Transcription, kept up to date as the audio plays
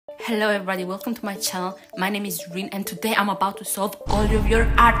Hello everybody, welcome to my channel. My name is Rin and today I'm about to solve all of your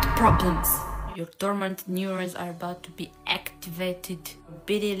art problems. Your dormant neurons are about to be activated. Your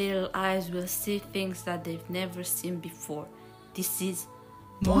bitty little eyes will see things that they've never seen before. This is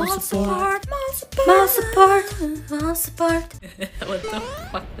mouse support. What the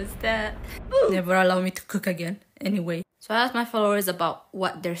fuck was that? Never allow me to cook again. Anyway, so I asked my followers about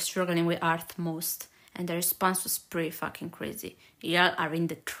what they're struggling with art most. And the response was pretty fucking crazy. Y'all are in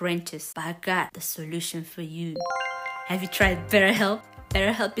the trenches, but I got the solution for you. Have you tried BetterHelp?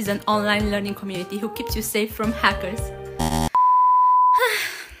 BetterHelp is an online learning community who keeps you safe from hackers.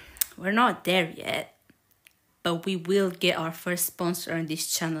 We're not there yet, but we will get our first sponsor on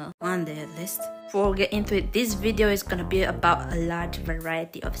this channel, one day at least. Before we get into it, this video is gonna be about a large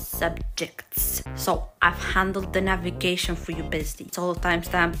variety of subjects. So I've handled the navigation for you bestie. It's all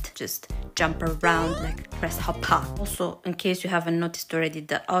time-stamped, just jump around like press hop. Also, in case you haven't noticed already,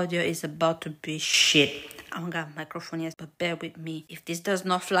 the audio is about to be shit. I don't got a microphone yet, but bear with me. If this does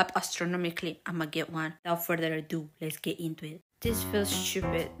not flap astronomically, I'ma get one. Without further ado, let's get into it. This feels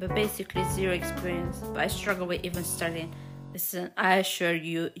stupid, but basically zero experience, but I struggle with even starting. Listen, I assure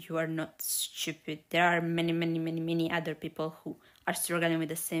you, you are not stupid. There are many other people who are struggling with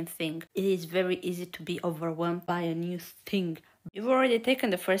the same thing. It is very easy to be overwhelmed by a new thing. You've already taken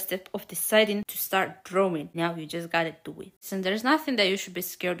the first step of deciding to start drawing. Now you just gotta do it. Listen, there's nothing that you should be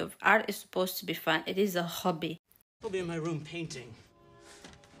scared of. Art is supposed to be fun. It is a hobby. I'll be in my room painting.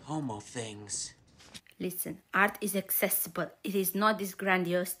 Homo things. Listen, art is accessible. It is not this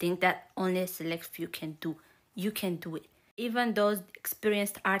grandiose thing that only a select few can do. You can do it. Even those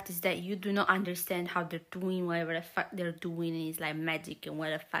experienced artists that you do not understand how they're doing whatever the fuck they're doing and it's like magic and what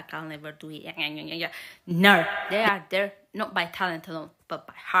the fuck I'll never do it. No, they are there not by talent alone, but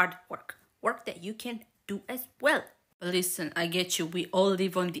by hard work. Work that you can do as well. But listen, I get you. We all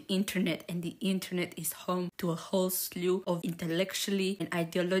live on the internet and the internet is home to a whole slew of intellectually and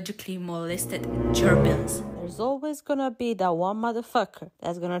ideologically molested gerbils. There's always gonna be that one motherfucker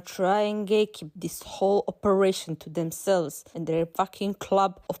that's gonna try and gatekeep this whole operation to themselves and their fucking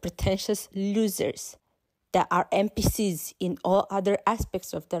club of pretentious losers that are NPCs in all other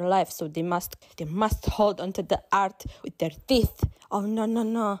aspects of their life. So they must hold onto the art with their teeth. Oh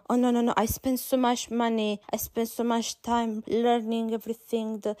no, I spent so much money, I spent so much time learning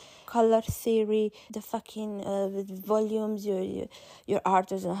everything, the color theory, the fucking volumes, your art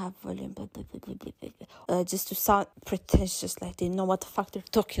doesn't have volume, just to sound pretentious, like they know what the fuck they're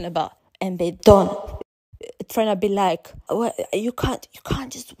talking about, and they don't. Trying to be like, well, you can't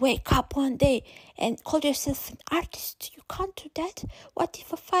just wake up one day and call yourself an artist. You can't do that. What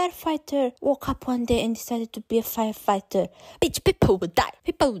if a firefighter woke up one day and decided to be a firefighter? Bitch, people would die.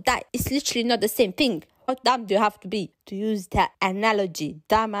 It's literally not the same thing. How dumb do you have to be to use that analogy,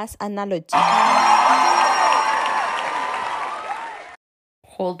 dumbass analogy?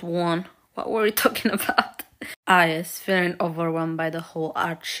 Hold on. What were we talking about? Yes, feeling overwhelmed by the whole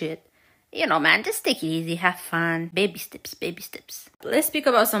art shit. You know, man, just take it easy, have fun. Baby steps. Let's speak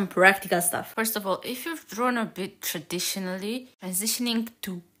about some practical stuff. First of all, if you've drawn a bit traditionally, transitioning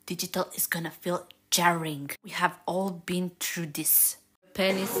to digital is gonna feel jarring. We have all been through this.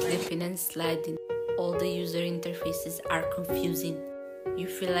 Pen is slipping and sliding. All the user interfaces are confusing. You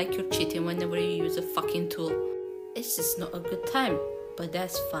feel like you're cheating whenever you use a fucking tool. It's just not a good time, but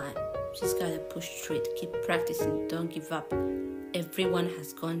that's fine. Just gotta push through it, keep practicing, don't give up. Everyone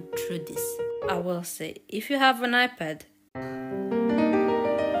has gone through this. I will say, if you have an iPad,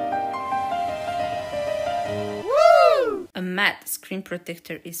 a matte screen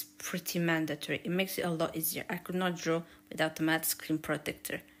protector is pretty mandatory. It makes it a lot easier. I could not draw without a matte screen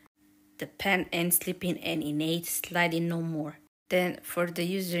protector. The pen ain't slipping and it ain't sliding no more. Then for the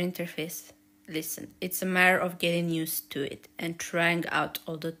user interface, listen, it's a matter of getting used to it and trying out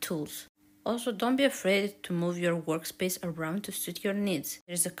all the tools. Also, don't be afraid to move your workspace around to suit your needs.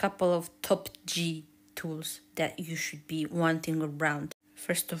 There's a couple of top G tools that you should be wanting around.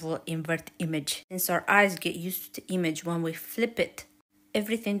 First of all, invert image. Since our eyes get used to the image when we flip it,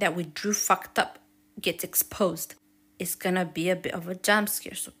 everything that we drew fucked up gets exposed. It's gonna be a bit of a jump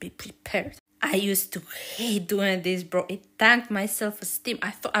scare, so be prepared. I used to hate doing this, bro. It tanked my self-esteem.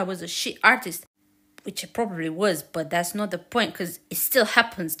 I thought I was a shit artist, which I probably was, but that's not the point because it still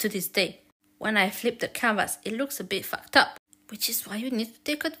happens to this day. When I flip the canvas, it looks a bit fucked up, which is why you need to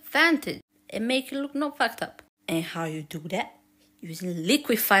take advantage and make it look not fucked up. And how you do that? Using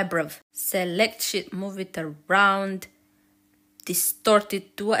liquify, bruv. Select shit, move it around, distort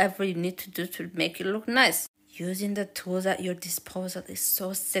it, do whatever you need to do to make it look nice. Using the tools at your disposal is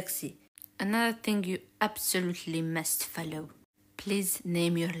so sexy. Another thing you absolutely must follow. Please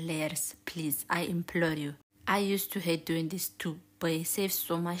name your layers, please, I implore you. I used to hate doing this too, but it saves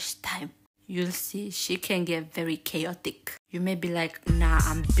so much time. You'll see, she can get very chaotic. You may be like, nah,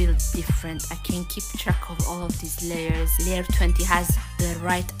 I'm built different. I can keep track of all of these layers. Layer 20 has the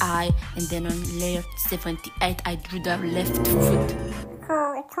right eye, and then on layer 78, I drew the left foot.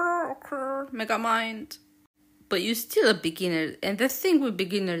 Mega mind. But you're still a beginner, and the thing with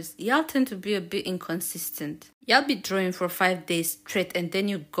beginners, y'all tend to be a bit inconsistent. Y'all be drawing for 5 days straight, and then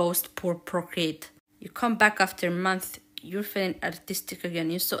you ghost poor Procreate. You come back after a month, you're feeling artistic again.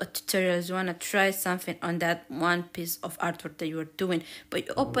 You saw a tutorial, you want to try something on that one piece of artwork that you were doing, but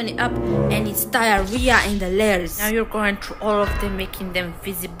you open it up and it's diarrhea in the layers. Now you're going through all of them, making them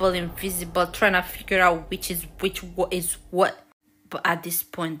visible, invisible, trying to figure out which is which, what is what. But at this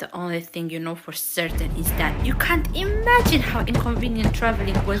point, the only thing you know for certain is that you can't imagine how inconvenient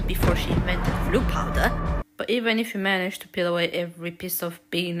traveling was before she invented blue powder. But even if you manage to peel away every piece of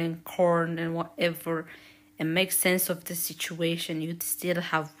bean and corn and whatever, and make sense of the situation, you'd still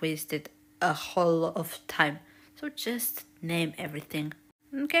have wasted a whole lot of time. So just name everything,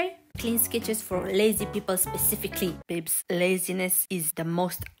 okay? Clean sketches for lazy people specifically. Babes, laziness is the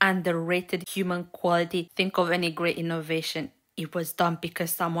most underrated human quality. Think of any great innovation. It was done because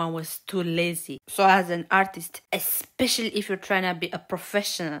someone was too lazy. So as an artist, especially if you're trying to be a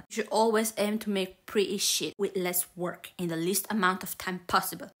professional, you should always aim to make pretty shit with less work in the least amount of time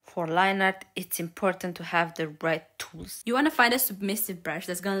possible. For line art, it's important to have the right tools. You want to find a submissive brush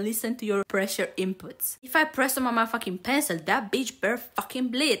that's gonna listen to your pressure inputs. If I press on my fucking pencil, that bitch better fucking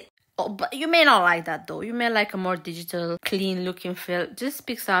bleed. Oh, but you may not like that though. You may like a more digital, clean looking feel. Just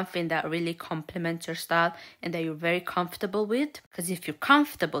pick something that really complements your style and that you're very comfortable with. Because if you're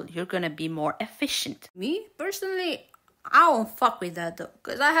comfortable, you're gonna be more efficient. Me, personally, I don't fuck with that though.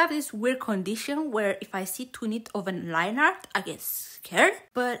 Because I have this weird condition where if I see too neat of a line art, I get scared.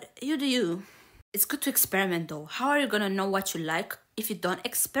 But you do you. It's good to experiment though. How are you gonna know what you like if you don't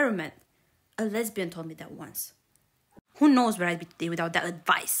experiment? A lesbian told me that once. Who knows where I'd be today without that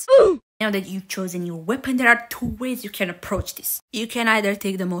advice? Now that you've chosen your weapon, there are 2 ways you can approach this. You can either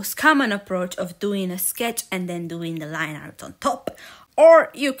take the most common approach of doing a sketch and then doing the line art on top,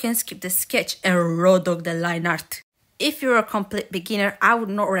 or you can skip the sketch and raw dog the line art. If you're a complete beginner, I would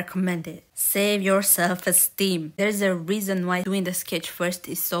not recommend it. Save your self-esteem. There's a reason why doing the sketch first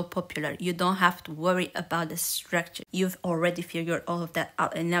is so popular. You don't have to worry about the structure. You've already figured all of that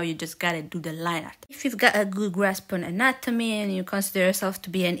out and now you just gotta do the line art. If you've got a good grasp on anatomy and you consider yourself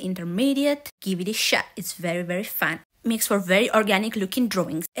to be an intermediate, give it a shot. It's very, very fun. Makes for very organic looking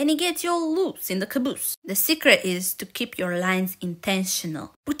drawings and it gets you all loose in the caboose. The secret is to keep your lines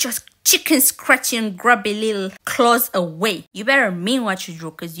intentional. Put your chicken scratching grubby little claws away. You better mean what you draw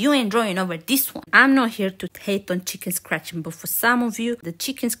because you ain't drawing over this one. I'm not here to hate on chicken scratching, but for some of you, the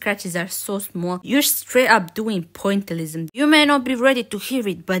chicken scratches are so small, you're straight up doing pointillism. You may not be ready to hear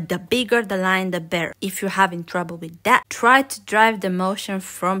it, but the bigger the line, the better. If you're having trouble with that, try to drive the motion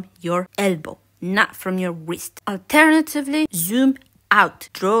from your elbow, not from your wrist. Alternatively, zoom out.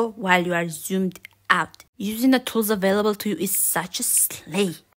 Draw while you are zoomed out. Using the tools available to you is such a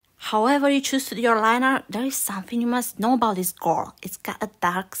slay. However you choose to do your line art, there is something you must know about this girl. It's got a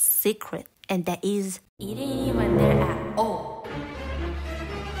dark secret, and that is, it ain't even there at all.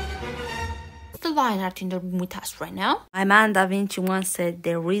 The line art in the room with us right now. My man Da Vinci once said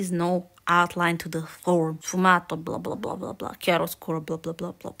there is no outline to the form. Sfumato, blah, blah, blah, blah, blah. Chiaroscuro, blah, blah,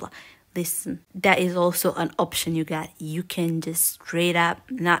 blah, blah, blah. Listen, that is also an option you got. You can just straight up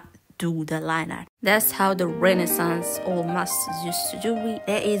not do the line art. That's how the Renaissance old masters used to do it.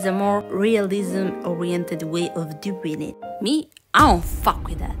 There is a more realism-oriented way of doing it. Me, I don't fuck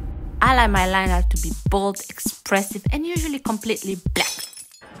with that. I like my line art to be bold, expressive, and usually completely black.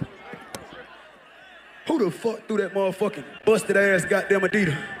 Who the fuck threw that motherfucking busted ass goddamn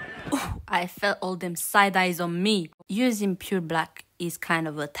Adidas? Ooh, I felt all them side eyes on me. Using pure black is kind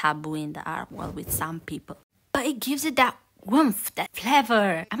of a taboo in the art world with some people. But it gives it that warmth, that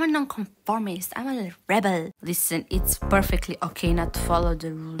flavor. I'm a nonconformist. I'm a rebel. Listen, it's perfectly okay not to follow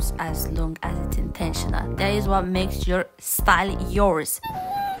the rules as long as it's intentional. That is what makes your style yours.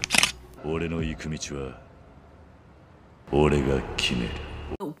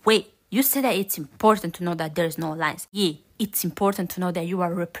 Wait, you said that it's important to know that there's no lines. Yeah, it's important to know that you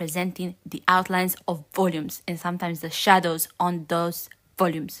are representing the outlines of volumes and sometimes the shadows on those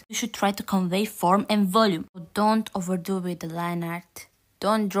volumes. You should try to convey form and volume. Don't overdo with the line art.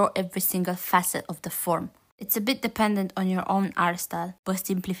 Don't draw every single facet of the form. It's a bit dependent on your own art style, but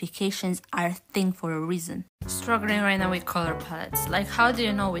simplifications are a thing for a reason. Struggling right now with color palettes. Like, how do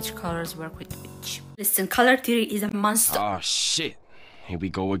you know which colors work with which? Listen, color theory is a monster. Oh shit. Here we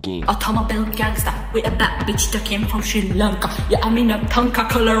go again. Automobile gangster with a bad bitch that came from Sri Lanka. Yeah, I mean a Tonka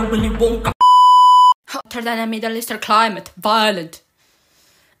color Willy Wonka. Hotter than a Middle Eastern climate. Violent.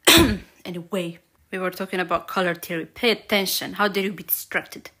 Anyway, we were talking about color theory. Pay attention. How dare you be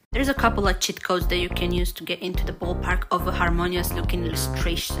distracted? There's a couple of cheat codes that you can use to get into the ballpark of a harmonious looking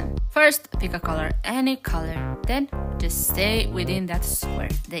illustration. First, pick a color, any color. Then, just stay within that square.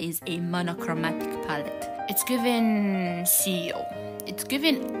 There is a monochromatic palette. It's giving CEO. It's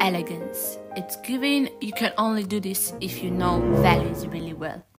giving elegance. It's giving you can only do this if you know values really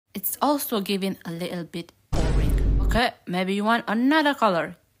well. It's also giving a little bit boring. Okay, maybe you want another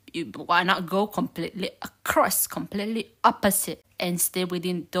color. Why not go completely across, completely opposite, and stay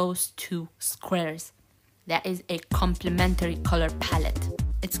within those two squares? That is a complementary color palette.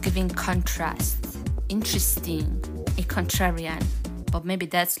 It's giving contrast, interesting, a contrarian. But maybe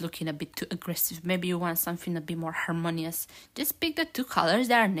that's looking a bit too aggressive. Maybe you want something a bit more harmonious. Just pick the two colors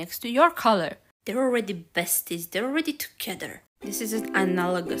that are next to your color. They're already besties. They're already together. This is an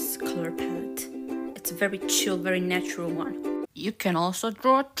analogous color palette. It's a very chill, very natural one. You can also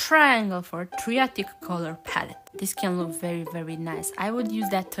draw a triangle for a triadic color palette. This can look very, very nice. I would use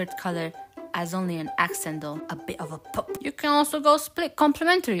that third color as only an accent though, a bit of a pop. You can also go split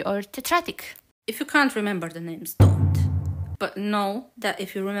complementary or tetratic. If you can't remember the names, don't. But know that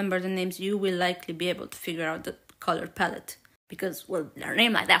if you remember the names, you will likely be able to figure out the color palette. Because, well, they're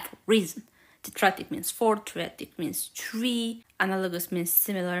named like that for a reason. Tetratic means 4, triadic means 3, analogous means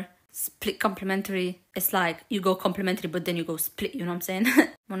similar. Split complementary, it's like you go complementary but then you go split, you know what I'm saying?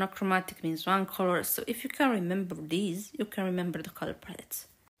 Monochromatic means one color, so if you can remember these, you can remember the color palettes.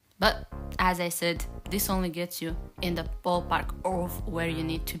 But, as I said, this only gets you in the ballpark of where you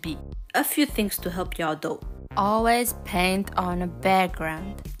need to be. A few things to help you out though. Always paint on a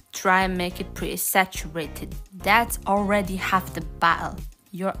background. Try and make it pretty saturated. That's already half the battle.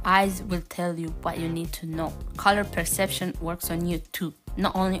 Your eyes will tell you what you need to know. Color perception works on you too,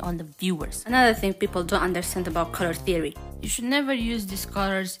 not only on the viewers. Another thing people don't understand about color theory. You should never use these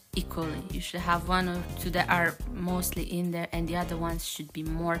colors equally. You should have one or two that are mostly in there and the other ones should be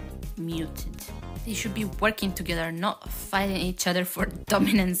more muted. They should be working together, not fighting each other for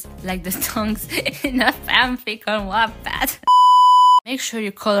dominance like the songs in a fanfic on Wattpad. Make sure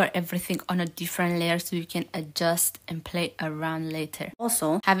you color everything on a different layer so you can adjust and play around later.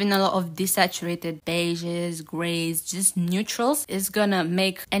 Also, having a lot of desaturated beiges, grays, just neutrals is gonna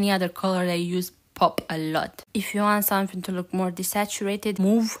make any other color that you use pop a lot. If you want something to look more desaturated,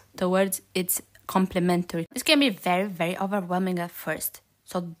 move towards its complementary. This can be very, very overwhelming at first,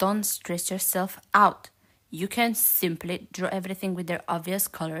 so don't stress yourself out. You can simply draw everything with their obvious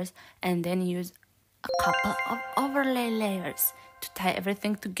colors and then use a couple of overlay layers to tie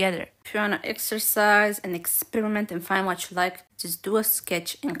everything together. If you want to exercise and experiment and find what you like, just do a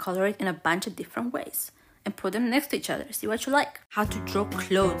sketch and color it in a bunch of different ways and put them next to each other. See what you like. How to draw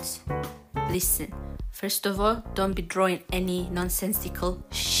clothes. Listen, first of all, don't be drawing any nonsensical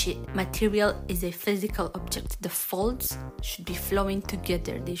shit. Material is a physical object. The folds should be flowing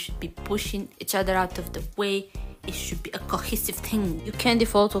together. They should be pushing each other out of the way. It should be a cohesive thing. You can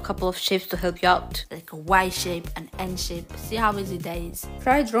default to a couple of shapes to help you out, like a Y shape, an N shape. See how easy that is.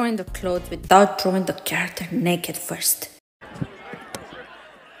 Try drawing the clothes without drawing the character naked first.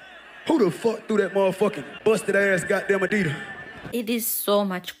 Who the fuck threw that motherfucking busted ass goddamn Adidas? It is so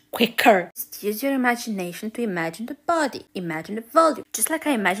much quicker. Just use your imagination to imagine the body. Imagine the volume. Just like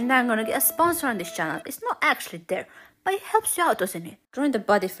I imagine that I'm gonna get a sponsor on this channel. It's not actually there, but it helps you out, doesn't it? Drawing the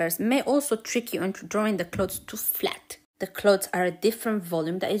body first may also trick you into drawing the clothes too flat. The clothes are a different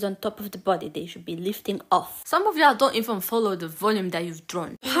volume that is on top of the body. They should be lifting off. Some of y'all don't even follow the volume that you've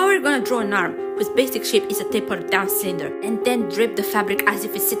drawn. How are you gonna draw an arm whose basic shape is a tapered down cylinder and then drape the fabric as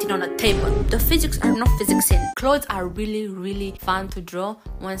if it's sitting on a table? The physics are not physics in. Clothes are really, really fun to draw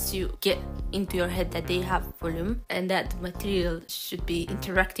once you get into your head that they have volume and that the material should be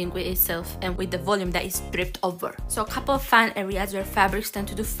interacting with itself and with the volume that is draped over. So a couple of fun areas where fabrics tend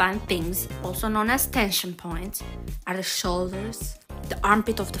to do fun things, also known as tension points, are the shoulders, the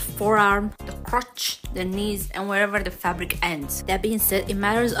armpit of the forearm, the crotch, the knees, and wherever the fabric ends. That being said, it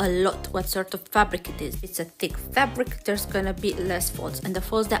matters a lot what sort of fabric it is. If it's a thick fabric, there's gonna be less folds, and the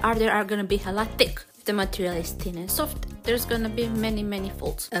folds that are there are gonna be hella thick. If the material is thin and soft, there's gonna be many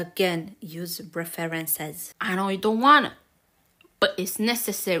folds. Again, use references. I know you don't wanna, but it's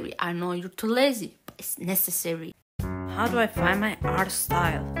necessary. I know you're too lazy, but it's necessary. How do I find my art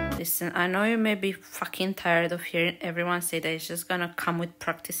style? Listen, I know you may be fucking tired of hearing everyone say that it's just gonna come with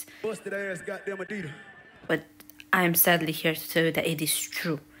practice. Busted ass goddamn Adidas. But I am sadly here to tell you that it is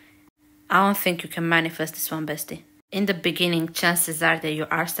true. I don't think you can manifest this one, bestie. In the beginning, chances are that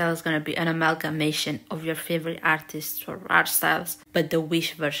your art style is gonna be an amalgamation of your favorite artists or art styles, but the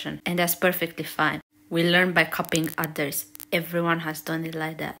wish version. And that's perfectly fine. We learn by copying others. Everyone has done it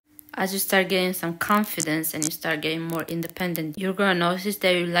like that. As you start getting some confidence and you start getting more independent, you're gonna notice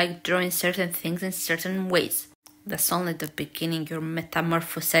that you like drawing certain things in certain ways. That's only the beginning. You're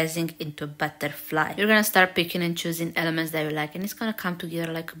metamorphosizing into a butterfly. You're gonna start picking and choosing elements that you like, and it's gonna come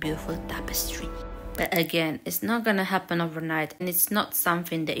together like a beautiful tapestry. But again, it's not gonna happen overnight, and it's not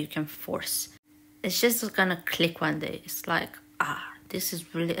something that you can force. It's just gonna click one day. It's like, this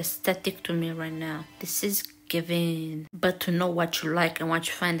is really aesthetic to me right now. This is giving. But to know what you like and what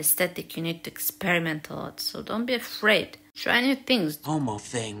you find aesthetic, you need to experiment a lot. So don't be afraid. Try new things. Homo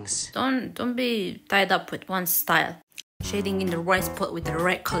things. Don't be tied up with one style. Shading in the right spot with the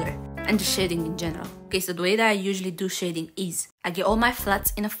right color. And the shading in general. Okay, so the way that I usually do shading is I get all my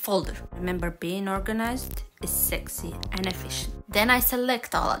flats in a folder. Remember, being organized is sexy and efficient. Then I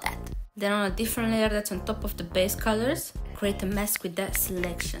select all of that. Then on a different layer that's on top of the base colors, create a mask with that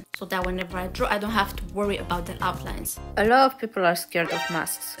selection. So that whenever I draw, I don't have to worry about the outlines. A lot of people are scared of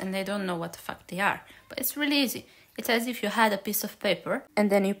masks and they don't know what the fuck they are. But it's really easy. It's as if you had a piece of paper and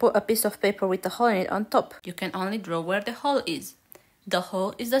then you put a piece of paper with a hole in it on top. You can only draw where the hole is. The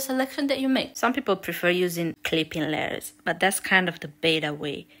hole is the selection that you make. Some people prefer using clipping layers, but that's kind of the beta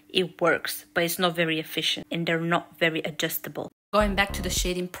way. It works, but it's not very efficient and they're not very adjustable. Going back to the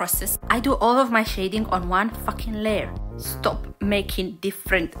shading process, I do all of my shading on one fucking layer. Stop making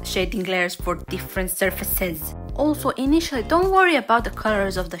different shading layers for different surfaces. Also, initially, don't worry about the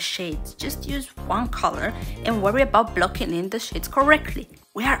colors of the shades. Just use one color and worry about blocking in the shades correctly.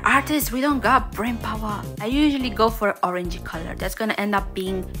 We are artists, we don't got brain power. I usually go for an orangey color. That's gonna end up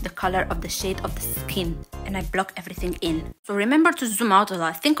being the color of the shade of the skin. And I block everything in. So remember to zoom out a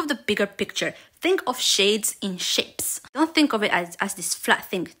lot. Think of the bigger picture. Think of shades in shapes. Don't think of it as this flat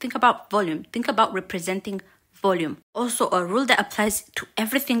thing. Think about volume. Think about representing volume. Also, a rule that applies to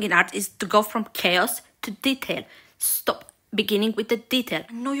everything in art is to go from chaos to detail. Stop beginning with the detail.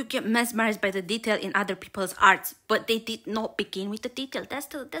 I know you get mesmerized by the detail in other people's arts, but they did not begin with the detail. That's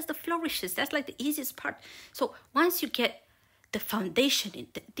the flourishes. That's like the easiest part. So once you get the foundation in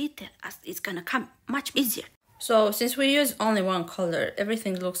the detail, it's gonna come much easier. So since we use only one color,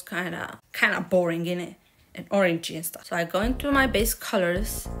 everything looks kind of boring in it and orangey and stuff. So I go into my base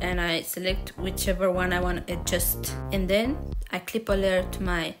colors and I select whichever one I want to adjust, and then I clip a layer to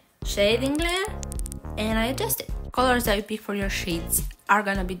my shading layer and I adjust it. Colors that you pick for your shades are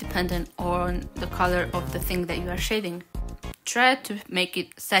gonna be dependent on the color of the thing that you are shading. Try to make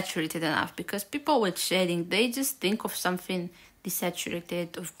it saturated enough, because people with shading, they just think of something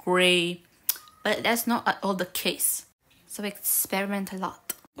desaturated, of gray, but that's not at all the case. So experiment a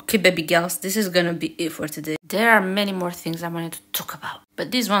lot. Okay, baby girls, this is gonna be it for today. There are many more things I wanted to talk about,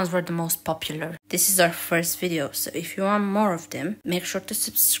 but these ones were the most popular. This is our first video, so if you want more of them, make sure to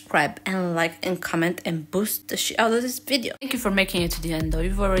subscribe and like and comment and boost the shit out of this video. Thank you for making it to the end though,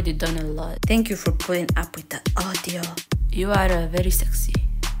 you've already done a lot. Thank you for putting up with the audio. You are very sexy.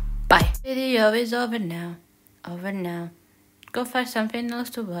 Bye. Video is over now. Over now. Go find something else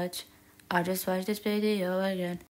to watch. I'll just watch this video again.